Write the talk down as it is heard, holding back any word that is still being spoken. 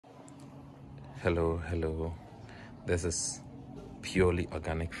Hello. This is purely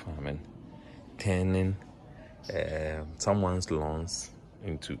organic farming, turning someone's lawns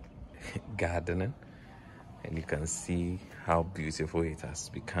into gardening, and you can see how beautiful it has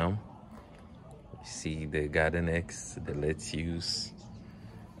become. You see the garden eggs, the lettuce,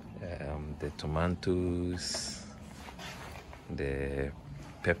 the tomatoes, the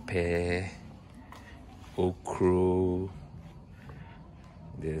pepper, okra,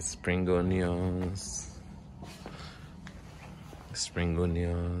 the spring onions,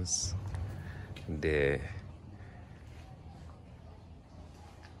 the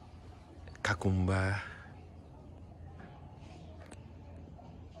cucumber.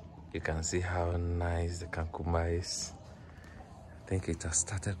 You can see how nice the cucumber is. I think it has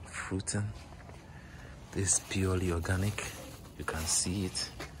started fruiting. This is purely organic. You can see it.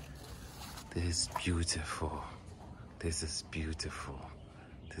 This is beautiful. This is beautiful.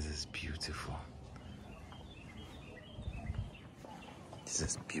 This is beautiful. This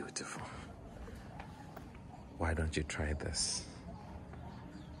is beautiful. Why don't you try this?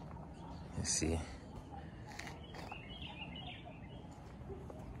 You see?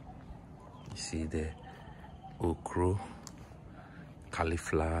 You see the okra,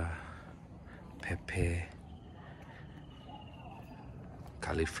 cauliflower, pepper,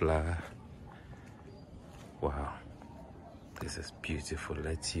 cauliflower. Wow. This is beautiful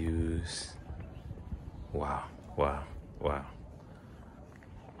lettuce. Wow.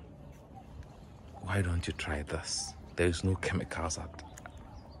 Why don't you try this? There is no chemicals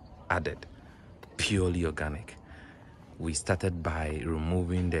added. Purely organic. We started by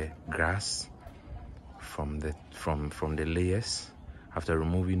removing the grass from the layers. After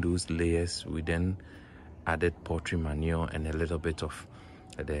removing those layers, we then added poultry manure and a little bit of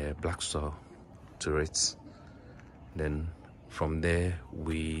the black soil to it. Then from there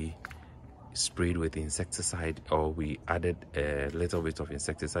we sprayed with insecticide, or we added a little bit of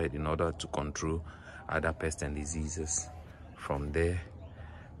insecticide in order to control other pests and diseases. From there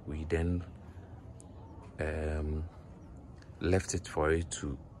we then left it for it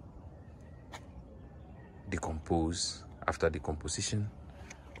to decompose. After decomposition,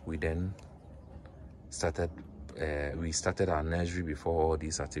 we then started our nursery before all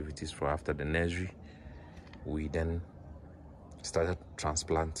these activities. For after the nursery, we then started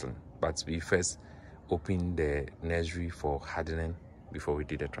transplanting, but we first opened the nursery for hardening before we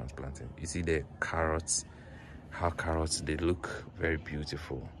did the transplanting. You see the carrots, how carrots, they look very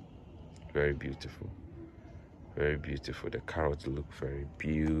beautiful. The carrots look very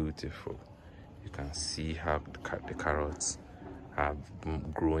beautiful. You can see how the carrots are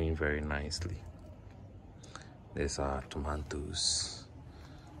growing very nicely. These are tomatoes.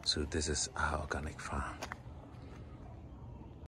 So this is our organic farm.